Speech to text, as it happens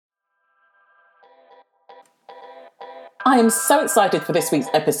I am so excited for this week's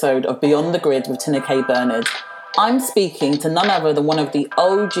episode of Beyond the Grid with Tina K. Bernard. I'm speaking to none other than one of the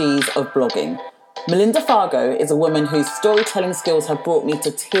OGs of blogging. Melinda Fargo is a woman whose storytelling skills have brought me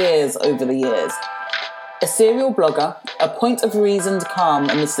to tears over the years. A serial blogger, a point of reasoned calm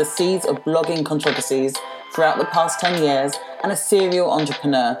amidst the seas of blogging controversies throughout the past 10 years, and a serial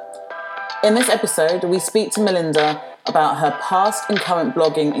entrepreneur. In this episode, we speak to Melinda about her past and current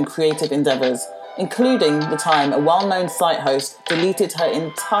blogging and creative endeavours, including the time a well-known site host deleted her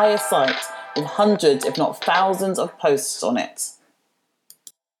entire site with hundreds, if not thousands, of posts on it.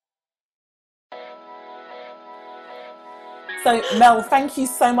 So, Mel, thank you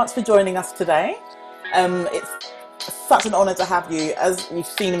so much for joining us today. It's such an honour to have you. As you've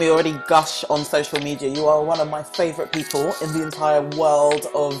seen me already gush on social media, you are one of my favourite people in the entire world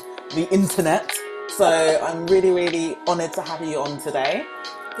of the internet. So I'm really, really honoured to have you on today.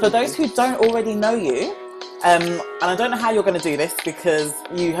 For those who don't already know you, and I don't know how you're going to do this because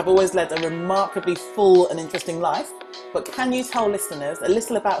you have always led a remarkably full and interesting life, but can you tell listeners a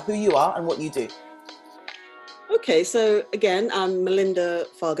little about who you are and what you do? Okay, so again, I'm Melinda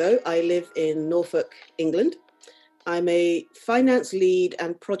Fargo. I live in Norfolk, England. I'm a finance lead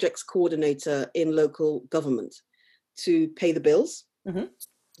and projects coordinator in local government to pay the bills. Mm-hmm.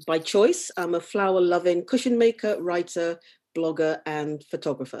 By choice, I'm a flower-loving cushion maker, writer, blogger, and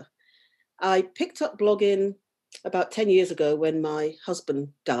photographer. I picked up blogging about 10 years ago when my husband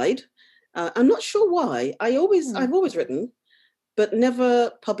died. I'm not sure why. I've always written, but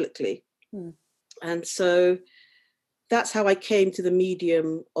never publicly. And so that's how I came to the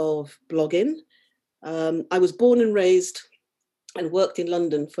medium of blogging. I was born and raised and worked in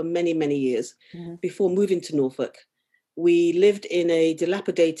London for many, many years before moving to Norfolk. We lived in a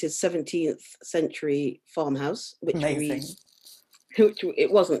dilapidated 17th century farmhouse, which it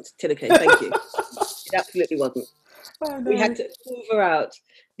wasn't, Tina K, thank you. It absolutely wasn't. Oh, no. We had to hoover out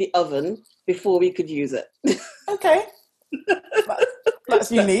the oven before we could use it. Okay. That's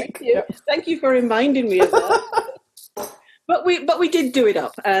unique. Thank you for reminding me of that. But we did do it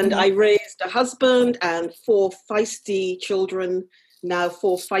up, and I raised a husband and 4 feisty children, now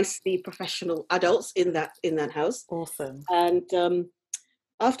 4 feisty professional adults in that house. Awesome. And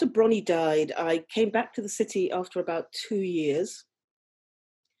after Bronnie died, I came back to the city after about 2 years.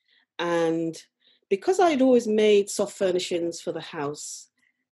 And because I had always made soft furnishings for the house,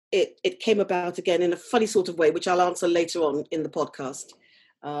 it came about again in a funny sort of way, which I'll answer later on in the podcast.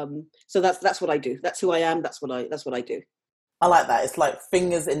 So that's what I do. That's who I am. That's what I do. I like that. It's like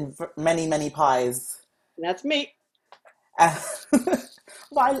fingers in many, many pies. That's me.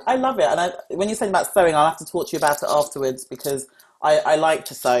 But I love it. And when you're saying about sewing, I'll have to talk to you about it afterwards because I like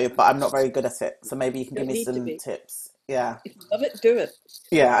to sew, but I'm not very good at it. So maybe you can give me some tips. Yeah. If you love it, do it.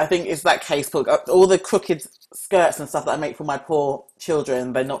 Yeah, I think it's that case book. All the crooked skirts and stuff that I make for my poor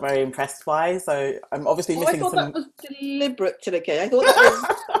children, they're not very impressed by. So I'm obviously missing some... I thought that was deliberate, Tina K. I thought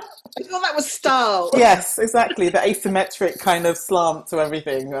that was style. Yes, exactly. The asymmetric kind of slant to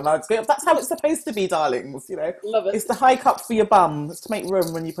everything. And I'd go, that's how it's supposed to be, darlings, you know. Love it. It's the high cup for your bum. It's to make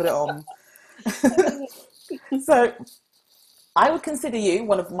room when you put it on. So I would consider you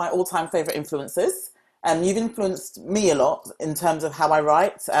one of my all-time favourite influencers. You've influenced me a lot in terms of how I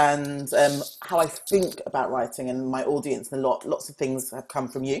write and how I think about writing and my audience. Lots of things have come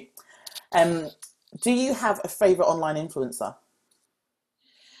from you. Do you have a favourite online influencer?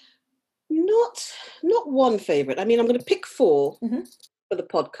 Not one favourite. I mean, I'm going to pick 4 for the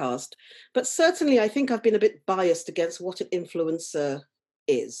podcast, but certainly I think I've been a bit biased against what an influencer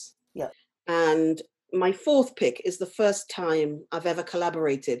is. Yeah. And my 4th pick is the first time I've ever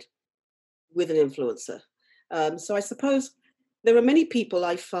collaborated with an influencer. So I suppose there are many people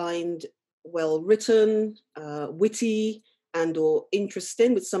I find well written, witty, and or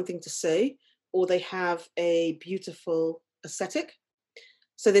interesting with something to say, or they have a beautiful aesthetic.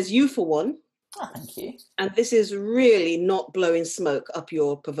 So there's you for one. Oh, thank you. And this is really not blowing smoke up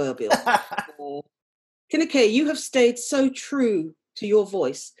your proverbial. Tina K, you have stayed so true to your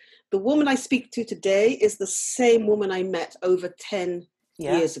voice. The woman I speak to today is the same woman I met over 10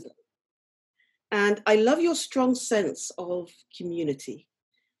 years ago. And I love your strong sense of community.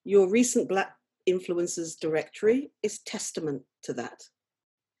 Your recent Black Influencers directory is testament to that.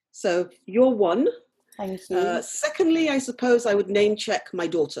 So you're one. Thank you. Secondly, I suppose I would name check my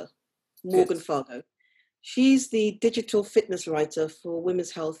daughter, Morgan Fargo. She's the digital fitness writer for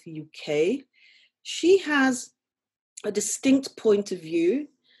Women's Health UK. She has a distinct point of view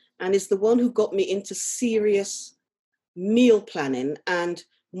and is the one who got me into serious meal planning and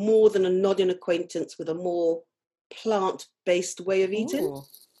more than a nodding acquaintance with a more plant-based way of eating. Ooh.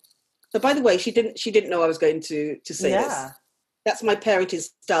 So by the way, she didn't know I was going to say this. That's my parenting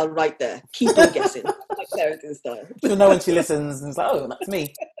style right there. Keep on guessing. My parenting style. She'll know when she listens and it's like, oh, that's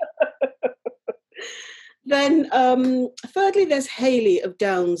me. Then, thirdly, there's Hayley of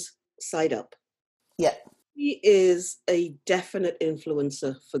Downs Side Up. Yeah. She is a definite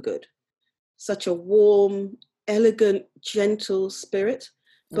influencer for good. Such a warm, elegant, gentle spirit,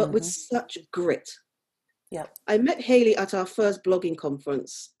 but with such grit. Yeah. I met Hayley at our first blogging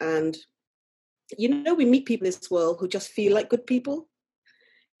conference, and we meet people in this world who just feel like good people.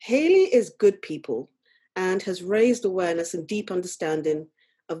 Hayley is good people and has raised awareness and deep understanding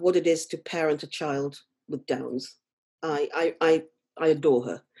of what it is to parent a child with Downs. I adore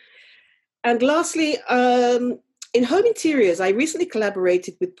her. And lastly, in home interiors, I recently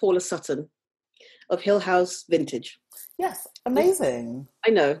collaborated with Paula Sutton of Hill House Vintage. Yes, amazing. I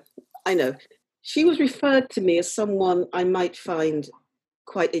know. She was referred to me as someone I might find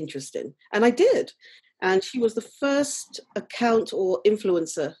quite interesting, and I did. And she was the first account or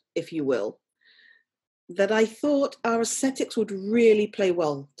influencer, if you will, that I thought our aesthetics would really play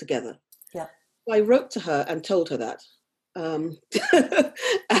well together. Yeah. I wrote to her and told her that. And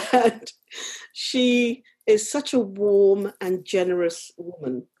she is such a warm and generous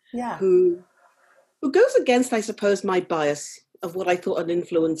woman who goes against, I suppose, my bias of what I thought an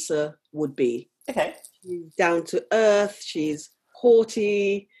influencer would be. Okay. She's down to earth. She's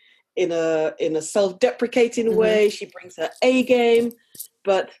haughty in a self-deprecating way. She brings her A game,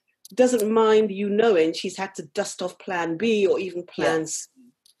 but doesn't mind you knowing she's had to dust off plan B or even plan C.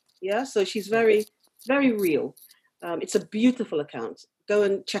 Yeah, so she's very, very real. It's a beautiful account. Go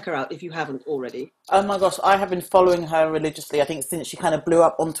and check her out if you haven't already. Oh my gosh, I have been following her religiously, I think, since she kind of blew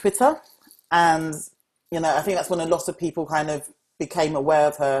up on Twitter. And, I think that's when a lot of people kind of became aware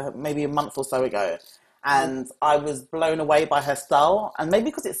of her maybe a month or so ago. And I was blown away by her style. And maybe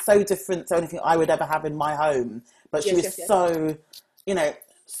because it's so different to anything I would ever have in my home. But she was so,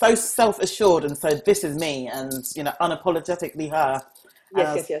 so self-assured and so this is me and, unapologetically her.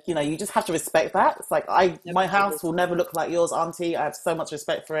 Yes. You just have to respect that. It's like my house will never look like yours, Auntie. I have so much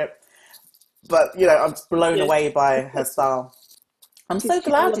respect for it. But, I'm blown away by her style. I'm so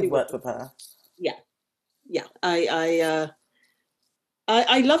glad you've worked with her. Yeah.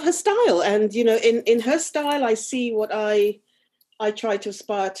 I love her style. And, in her style, I see what I try to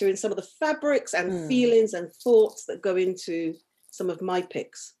aspire to in some of the fabrics and feelings and thoughts that go into some of my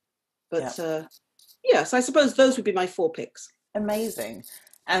picks. But, so I suppose those would be my 4 picks. Amazing.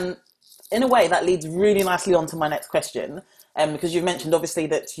 And in a way, that leads really nicely on to my next question, because you've mentioned, obviously,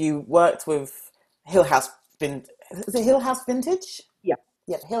 that you worked with Hill House Vintage. Is it Hill House Vintage? Yeah.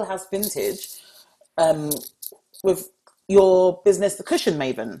 Yeah, Hill House Vintage, with your business, The Cushion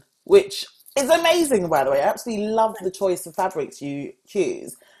Maven, which is amazing, by the way. I absolutely love the choice of fabrics you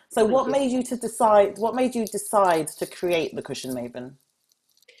choose. So what made you decide to create The Cushion Maven?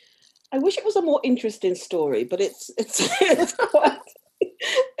 I wish it was a more interesting story, but it's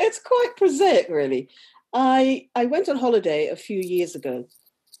quite prosaic, really. I went on holiday a few years ago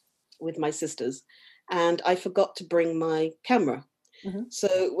with my sisters, and I forgot to bring my camera.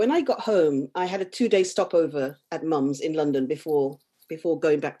 So when I got home, I had a 2-day stopover at Mum's in London before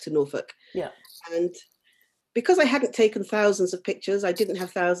going back to Norfolk. Yeah. And because I hadn't taken thousands of pictures, I didn't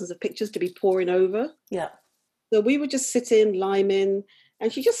have thousands of pictures to be poring over. Yeah. So we were just sitting, liming,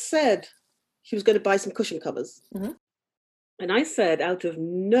 and she just said she was going to buy some cushion covers. And I said, out of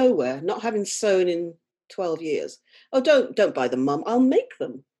nowhere, not having sewn in 12 years, oh, don't buy them, Mum, I'll make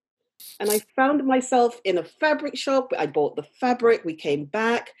them. And I found myself in a fabric shop. I bought the fabric. We came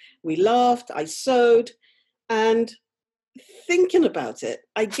back. We laughed. I sewed. And thinking about it,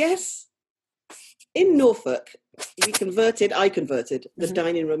 I guess in Norfolk, I converted the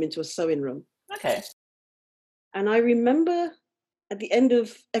dining room into a sewing room. Okay. And I remember at the end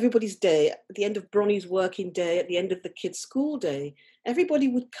of everybody's day, at the end of Bronnie's working day, at the end of the kids' school day, everybody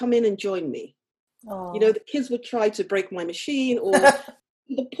would come in and join me. Aww. The kids would try to break my machine or...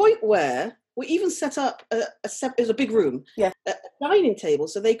 the point where we even set up it was a big room, a dining table,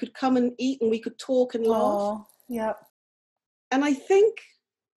 so they could come and eat and we could talk and laugh. Yeah. And I think,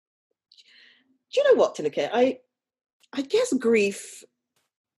 do you know what, Tineke? I guess grief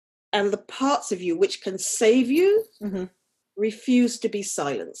and the parts of you which can save you refuse to be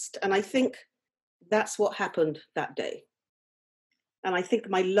silenced. And I think that's what happened that day. And I think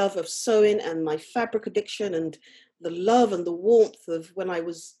my love of sewing and my fabric addiction and the love and the warmth of when I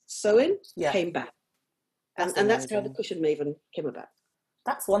was sewing came back. And that's how The Cushion Maven came about.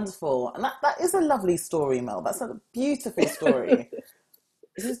 That's wonderful. And that is a lovely story, Mel. That's a beautiful story.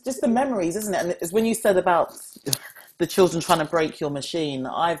 It's just the memories, isn't it? And it's when you said about the children trying to break your machine.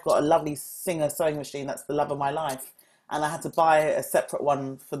 I've got a lovely Singer sewing machine that's the love of my life, and I had to buy a separate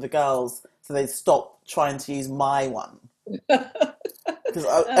one for the girls so they'd stop trying to use my one. Because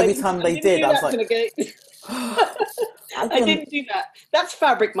every time they did, I was like, I didn't do that. That's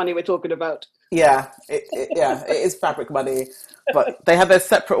fabric money we're talking about. Yeah, it is fabric money, but they have their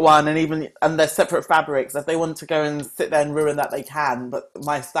separate one, and their separate fabrics. If they want to go and sit there and ruin that, they can. But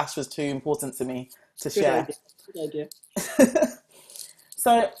my stash was too important to me to share. Good idea.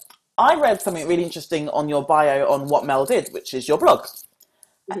 So I read something really interesting on your bio on What Mel Did, which is your blog,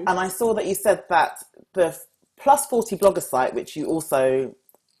 and I saw that you said that the Plus 40 blogger site, which you also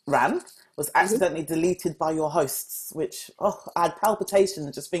ran, was accidentally deleted by your hosts, which I had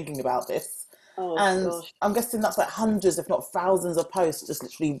palpitations just thinking about this. Gosh. I'm guessing that's like hundreds, if not thousands of posts just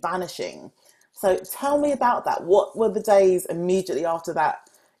literally vanishing. So tell me about that. What were the days immediately after that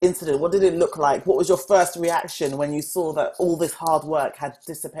incident? What did it look like? What was your first reaction when you saw that all this hard work had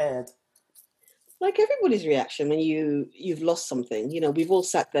disappeared? Like everybody's reaction when you've lost something. You know, we've all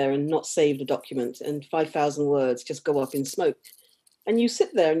sat there and not saved a document and 5,000 words just go up in smoke. And you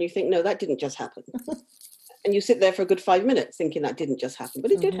sit there and you think, no, that didn't just happen. And you sit there for a good 5 minutes thinking that didn't just happen, but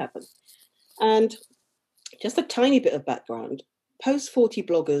it did happen. And just a tiny bit of background, Post 40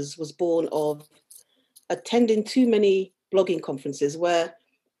 Bloggers was born of attending too many blogging conferences where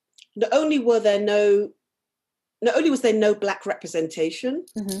not only was there no Black representation,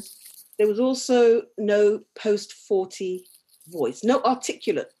 there was also no Post 40 voice, no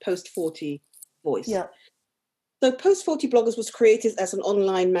articulate Post 40 voice. Yeah. So Post 40 Bloggers was created as an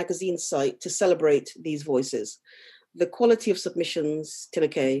online magazine site to celebrate these voices. The quality of submissions,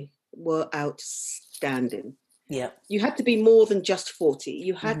 Tineke, were outstanding. Yeah. You had to be more than just 40.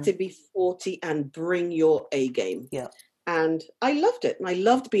 You had to be 40 and bring your A game. Yeah. And I loved it. I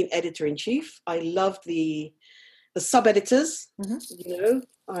loved being editor-in-chief. I loved the sub-editors,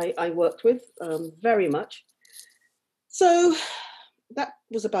 I worked with very much. So that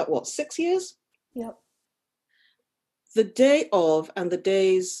was about, 6 years? Yep. The day of and the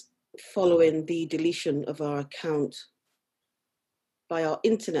days following the deletion of our account by our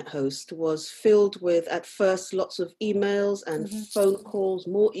internet host was filled with, at first, lots of emails and phone calls,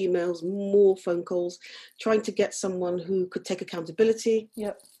 more emails, more phone calls, trying to get someone who could take accountability,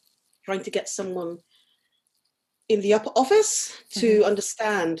 trying to get someone in the upper office to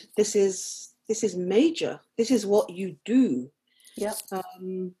understand this is major. This is what you do. Yeah.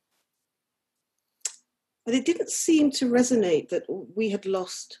 But it didn't seem to resonate that we had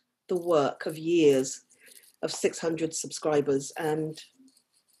lost the work of years of 600 subscribers. And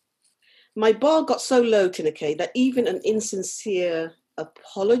my bar got so low, Tineke, that even an insincere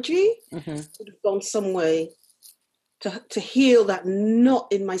apology would have gone some way to heal that knot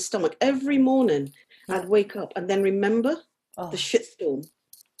in my stomach. Every morning I'd wake up and then remember the shitstorm.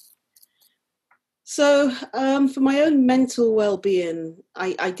 So for my own mental well-being,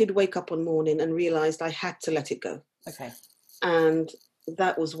 I did wake up one morning and realized I had to let it go. Okay. And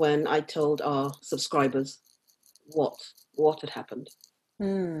that was when I told our subscribers what had happened.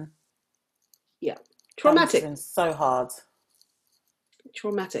 Yeah. Traumatic. That's been so hard.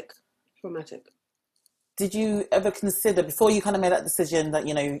 Traumatic. Did you ever consider, before you kind of made that decision that,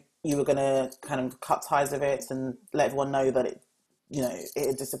 you were going to kind of cut ties with it and let everyone know that it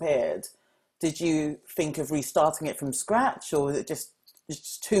had disappeared, did you think of restarting it from scratch, or was it just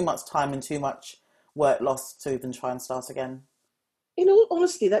too much time and too much work lost to even try and start again? In all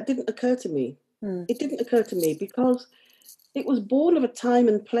honesty, that didn't occur to me. It didn't occur to me because it was born of a time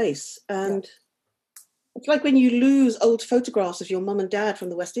and place. And it's like when you lose old photographs of your mum and dad from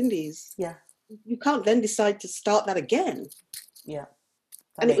the West Indies. Yeah. You can't then decide to start that again. Yeah.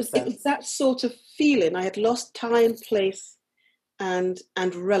 And it was that sort of feeling. I had lost time, place, and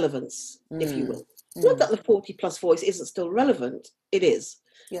relevance, if you will. Not that the 40 plus voice isn't still relevant. It is.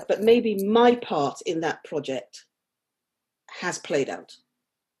 Yep. But maybe my part in that project has played out.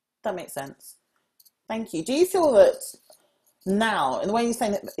 That makes sense. Thank you. Do you feel that now, in the way you're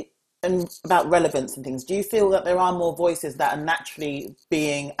saying that, and about relevance and things, do you feel that there are more voices that are naturally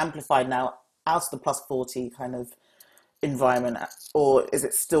being amplified now out of the plus 40 kind of environment, or is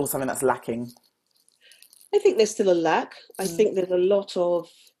it still something that's lacking? I think there's still a lack. I think there's a lot of,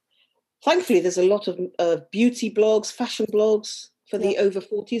 thankfully, there's a lot of beauty blogs, fashion blogs for the over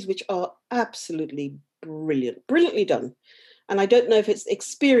 40s, which are absolutely brilliantly done. And I don't know if it's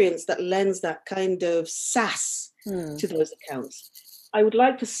experience that lends that kind of sass to those accounts. I would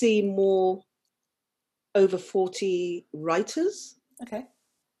like to see more over 40 writers. Okay.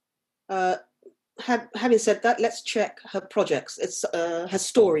 Having said that, let's check her projects. It's her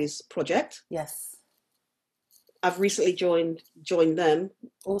stories project. Yes. I've recently joined them.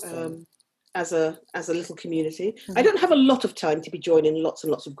 Awesome. As a little community. I don't have a lot of time to be joining lots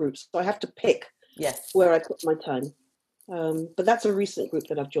and lots of groups, so I have to pick where I put my time. But that's a recent group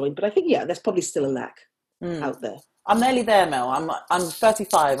that I've joined. But I think there's probably still a lack out there. I'm nearly there, Mel. I'm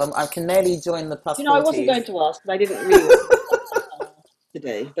 35. I can nearly join the plus. I wasn't going to ask, but I didn't really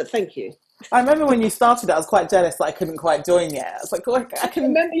today. But thank you. I remember when you started it, I was quite jealous that I couldn't quite join yet. I was like, I can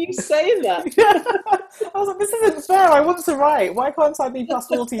remember you saying that. I was like, this isn't fair. I want to write. Why can't I be plus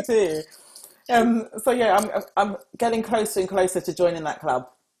 42? So yeah, I'm getting closer and closer to joining that club.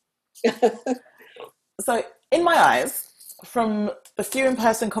 So in my eyes, from the few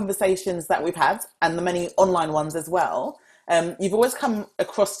in-person conversations that we've had and the many online ones as well, you've always come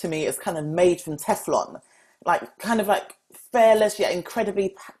across to me as kind of made from Teflon, like kind of like fearless yet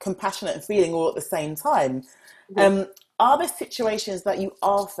incredibly compassionate and feeling all at the same time. Are there situations that you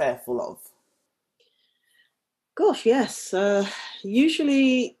are fearful of? Gosh, yes.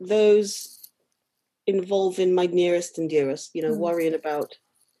 Usually those involving my nearest and dearest, worrying about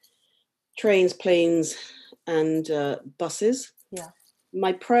trains, planes, and buses. Yeah.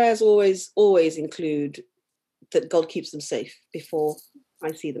 My prayers always include that God keeps them safe before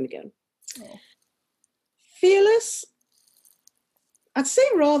I see them again. Oh. Fearless, I'd say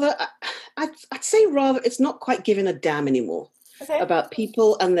rather it's not quite giving a damn anymore about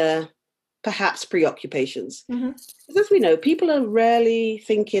people and their perhaps preoccupations. Because as we know, people are rarely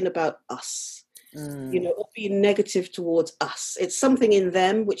thinking about us, or being negative towards us. It's something in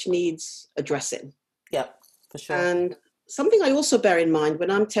them which needs addressing. Yeah, for sure. And something I also bear in mind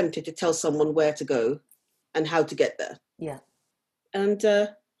when I'm tempted to tell someone where to go and how to get there. Yeah. And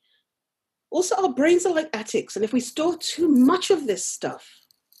also our brains are like attics. And if we store too much of this stuff,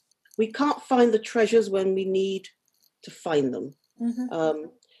 we can't find the treasures when we need to find them.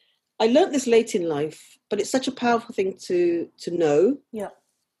 I learned this late in life, but it's such a powerful thing to know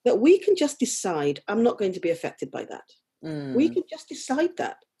that we can just decide, I'm not going to be affected by that. We can just decide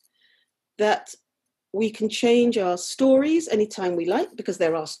that we can change our stories anytime we like, because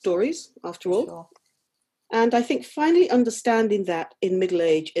there are stories after all. Sure. And I think finally understanding that in middle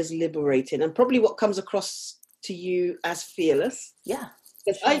age is liberating, and probably what comes across to you as fearless. Yeah.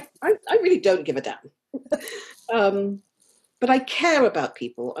 Sure. I really don't give a damn. But I care about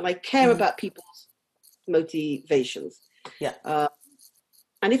people, and I care about people's motivations. Yeah.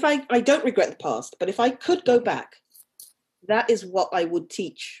 And if I don't regret the past, but if I could go back, that is what I would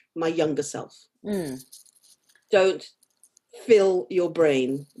teach my younger self. Don't fill your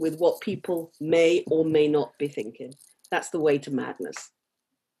brain with what people may or may not be thinking. That's the way to madness.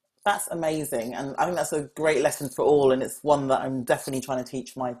 That's amazing. And I think that's a great lesson for all. And it's one that I'm definitely trying to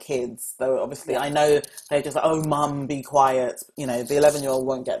teach my kids. Though obviously I know they're just like, oh, mum, be quiet. The 11-year-old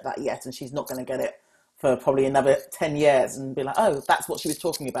won't get that yet. And she's not going to get it for probably another 10 years and be like, oh, that's what she was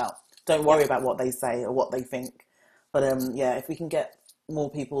talking about. Don't worry about what they say or what they think. But if we can get more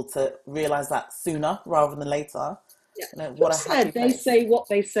people to realise that sooner rather than later. What a happy place. They say what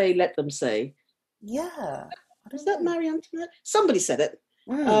they say, let them say. Yeah. Was that Marie Antoinette? Somebody said it.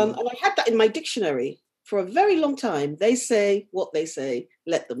 And I had that in my dictionary for a very long time. They say what they say,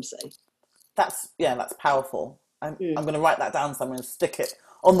 let them say. That's powerful. I'm going to write that down somewhere and stick it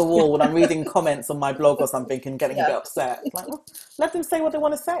on the wall when I'm reading comments on my blog or something and getting a bit upset. Like, well, let them say what they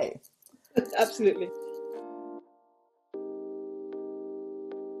want to say. Absolutely.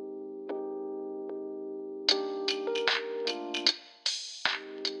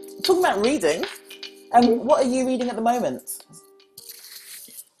 Talking about reading, what are you reading at the moment?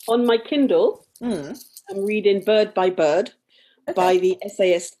 On my Kindle, I'm reading Bird by Bird by the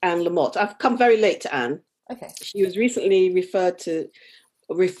essayist Anne Lamott. I've come very late to Anne. Okay. She was recently referred to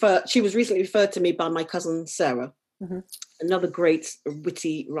me by my cousin Sarah, another great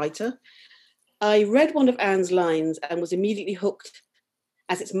witty writer. I read one of Anne's lines and was immediately hooked,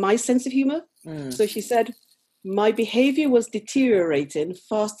 as it's my sense of humour. So she said, my behaviour was deteriorating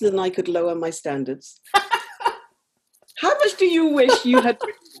faster than I could lower my standards. How much do you wish you had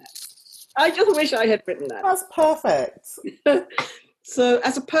written that? I just wish I had written that. That's perfect. So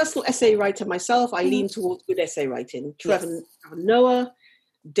as a personal essay writer myself, I lean towards good essay writing. Trevor Noah,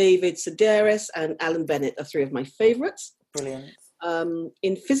 David Sedaris, and Alan Bennett are three of my favourites. Brilliant.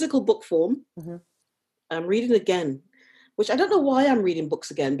 In physical book form, I'm reading again, which I don't know why I'm reading books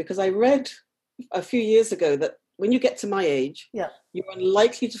again, because I read a few years ago that when you get to my age, you're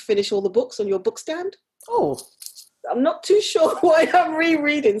unlikely to finish all the books on your bookstand. Oh. I'm not too sure why I'm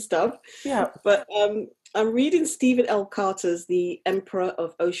rereading stuff. Yeah. But I'm reading Stephen L. Carter's The Emperor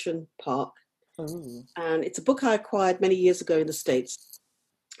of Ocean Park. And it's a book I acquired many years ago in the States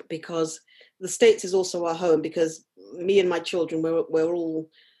because the States is also our home because me and my children, we're all,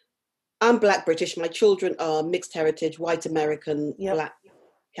 I'm Black British. My children are mixed heritage, white American, Black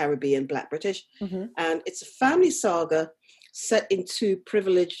Caribbean, Black British. And it's a family saga set in two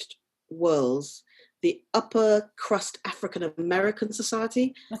privileged worlds, the upper crust African American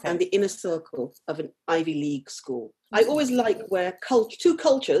society and the inner circle of an Ivy League school. I always like where two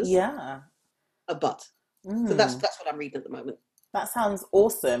cultures are but. So that's what I'm reading at the moment. That sounds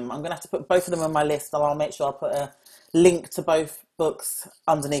awesome. I'm going to have to put both of them on my list, and I'll make sure I'll put a link to both books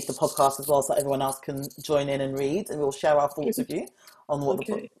underneath the podcast as well, so everyone else can join in and read, and we'll share our thoughts with you on what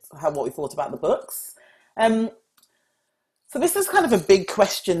we thought about the books. So this is kind of a big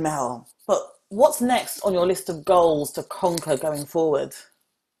question, Mel, but what's next on your list of goals to conquer going forward?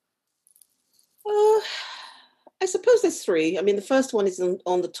 I suppose there's three. I mean, the first one is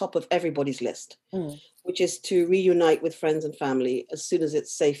on the top of everybody's list, which is to reunite with friends and family as soon as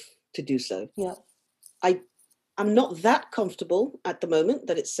it's safe to do so. Yeah. I'm not that comfortable at the moment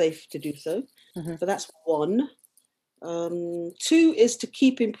that it's safe to do so, but that's one. Two is to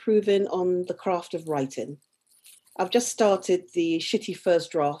keep improving on the craft of writing. I've just started the shitty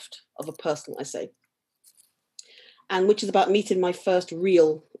first draft of a personal essay, and which is about meeting my first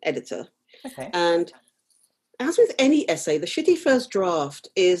real editor. And as with any essay, the shitty first draft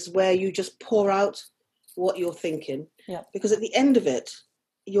is where you just pour out what you're thinking. Yeah. Because at the end of it,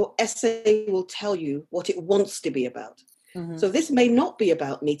 your essay will tell you what it wants to be about. So this may not be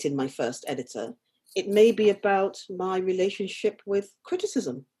about meeting my first editor. It may be about my relationship with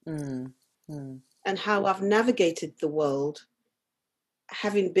criticism and how I've navigated the world,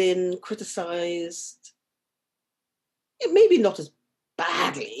 having been criticized, maybe not as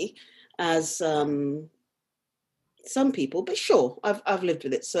badly as some people, but sure, I've lived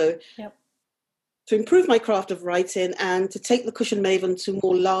with it. So to improve my craft of writing and to take the Cushion Maven to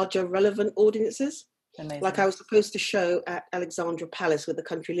more larger, relevant audiences. Amazing. Like I was supposed to show at Alexandra Palace with the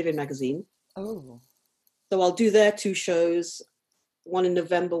Country Living magazine. Oh. So I'll do their two shows, one in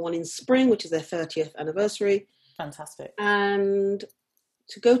November, one in spring, which is their 30th anniversary. Fantastic. And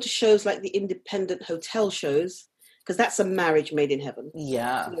to go to shows like the independent hotel shows, because that's a marriage made in heaven.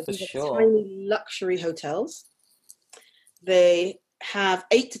 Yeah, for sure. Tiny luxury hotels. They have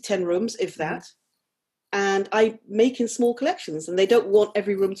 8 to 10 rooms, if that. And I make in small collections, and they don't want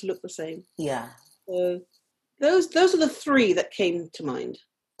every room to look the same. Yeah. So those are the three that came to mind.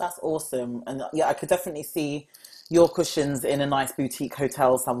 That's awesome. And yeah, I could definitely see your cushions in a nice boutique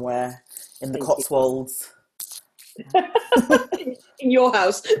hotel somewhere in the Cotswolds. In your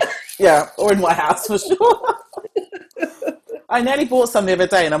house. Yeah, or in my house for sure. I nearly bought some the other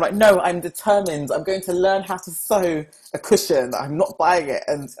day and I'm like, no, I'm determined. I'm going to learn how to sew a cushion. I'm not buying it,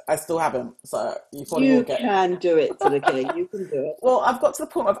 and I still haven't. So you probably will get it. You can do it, Tineke. You can do it. Well, I've got to the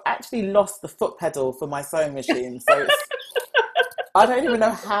point where I've actually lost the foot pedal for my sewing machine. So I don't even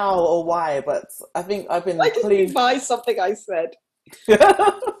know how or why, but I think I've been... Why didn't you buy something I said? You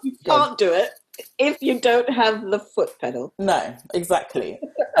can't do it if you don't have the foot pedal. No, exactly.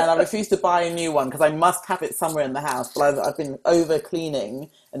 And I refuse to buy a new one because I must have it somewhere in the house. But I've been over cleaning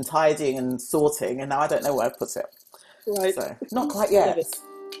and tidying and sorting, and now I don't know where I put it. Right. So not quite yet.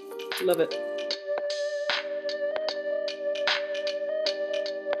 Love it.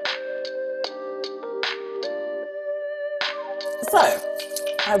 So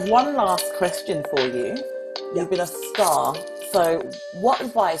I have one last question for you. You've been a star. So what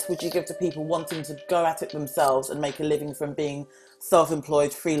advice would you give to people wanting to go at it themselves and make a living from being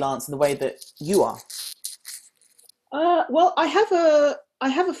self-employed freelance in the way that you are? Well, I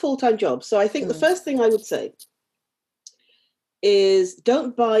have a full-time job. So I think the first thing I would say is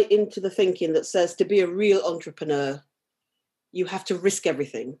don't buy into the thinking that says to be a real entrepreneur, you have to risk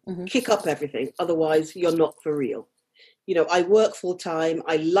everything, kick up everything. Otherwise, you're not for real. You know, I work full-time.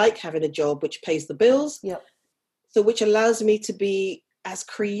 I like having a job which pays the bills. Yep. So which allows me to be as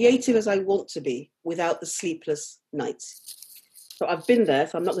creative as I want to be without the sleepless nights. So I've been there,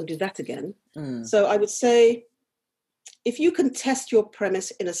 so I'm not going to do that again. So I would say, if you can test your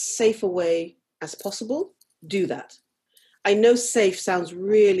premise in a safer way as possible, do that. I know safe sounds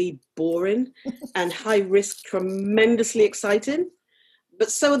really boring and high risk, tremendously exciting,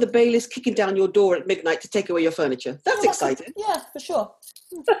 but so are the bailiffs kicking down your door at midnight to take away your furniture. That's exciting. Yeah, for sure.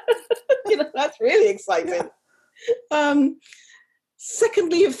 You know, that's really exciting. Yeah.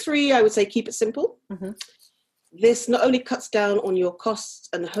 Secondly, of three, I would say keep it simple. This not only cuts down on your costs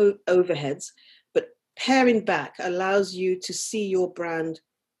and overheads, but paring back allows you to see your brand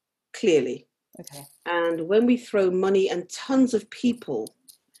clearly. Okay. And when we throw money and tons of people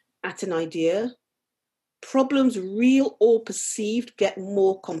at an idea, problems, real or perceived, get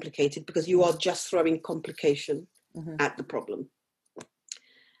more complicated because you are just throwing complication at the problem.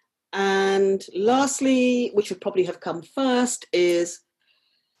 And lastly, which would probably have come first, is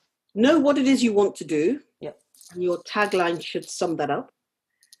know what it is you want to do. Yep. And your tagline should sum that up.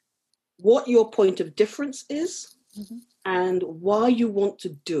 What your point of difference is and why you want to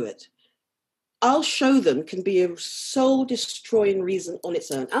do it. I'll show them can be a soul-destroying reason on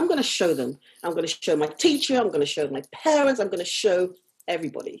its own. I'm going to show them. I'm going to show my teacher. I'm going to show my parents. I'm going to show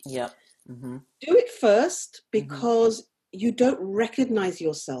everybody. Yeah. Do it first because you don't recognize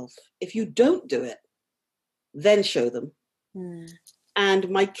yourself. If you don't do it, then show them. And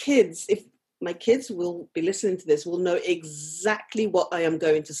my kids, if my kids will be listening to this, will know exactly what I am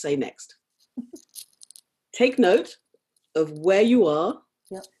going to say next. Take note of where you are,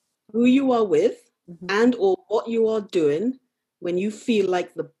 who you are with, and or what you are doing when you feel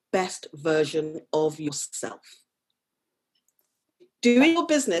like the best version of yourself. Doing your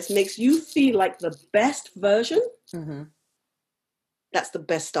business makes you feel like the best version. That's the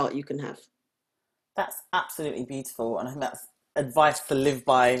best start you can have. That's absolutely beautiful. And I think that's advice to live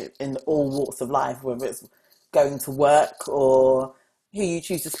by in all walks of life, whether it's going to work or who you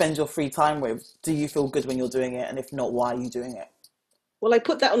choose to spend your free time with. Do you feel good when you're doing it? And if not, why are you doing it? Well, I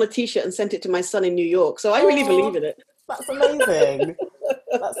put that on a t-shirt and sent it to my son in New York. So I really believe in it. That's amazing.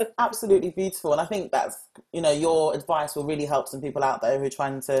 That's absolutely beautiful. And I think that's, your advice will really help some people out there who are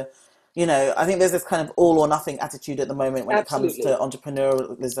trying to, I think there's this kind of all or nothing attitude at the moment when it comes to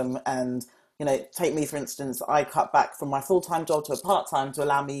entrepreneurialism. And, take me, for instance, I cut back from my full-time job to a part-time to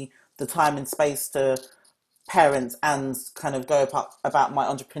allow me the time and space to parent and kind of go about my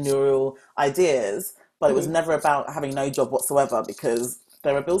entrepreneurial ideas. But it was never about having no job whatsoever because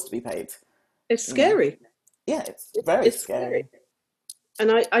there are bills to be paid. It's scary. Yeah, it's very scary.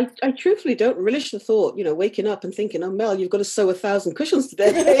 And I truthfully don't relish the thought, waking up and thinking, oh, Mel, you've got to sew 1,000 cushions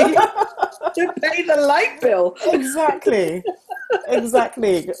today to pay the light bill. Exactly.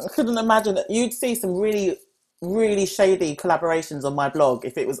 I couldn't imagine it. You'd see some really, really shady collaborations on my blog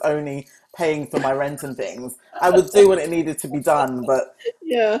if it was only paying for my rent and things. I would do what it needed to be done, but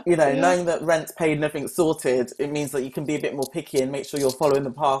knowing that rent's paid and everything's sorted, it means that you can be a bit more picky and make sure you're following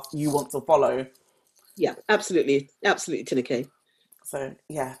the path you want to follow. Yeah, absolutely, Tina K. So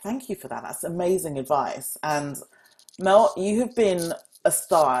yeah, thank you for that. That's amazing advice. And Mel, you have been a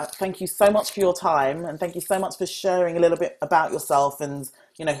star. Thank you so much for your time, and thank you so much for sharing a little bit about yourself and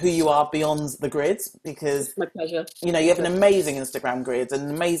who you are beyond the grid, because my pleasure. You have an amazing Instagram grid, an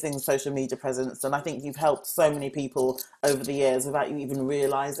amazing social media presence, and I think you've helped so many people over the years without you even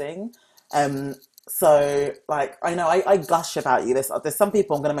realizing. So I know I gush about you. There's some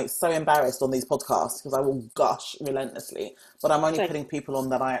people I'm going to make so embarrassed on these podcasts because I will gush relentlessly, but I'm only putting people on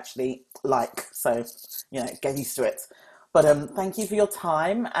that I actually like. So, get used to it. But thank you for your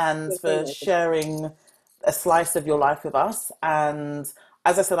time and for sharing a slice of your life with us. And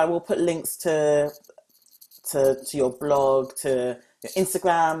as I said, I will put links to your blog, to your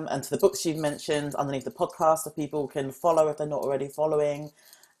Instagram, and to the books you've mentioned underneath the podcast so people can follow if they're not already following.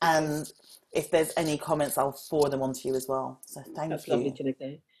 And if there's any comments, I'll forward them on to you as well. So That's you. Lovely, Tina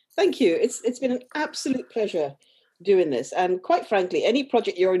K. Thank you. It's been an absolute pleasure doing this. And quite frankly, any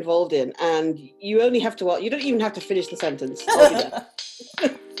project you're involved in, and you don't even have to finish the sentence.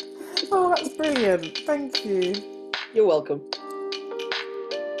 Oh, that's brilliant. Thank you. You're welcome.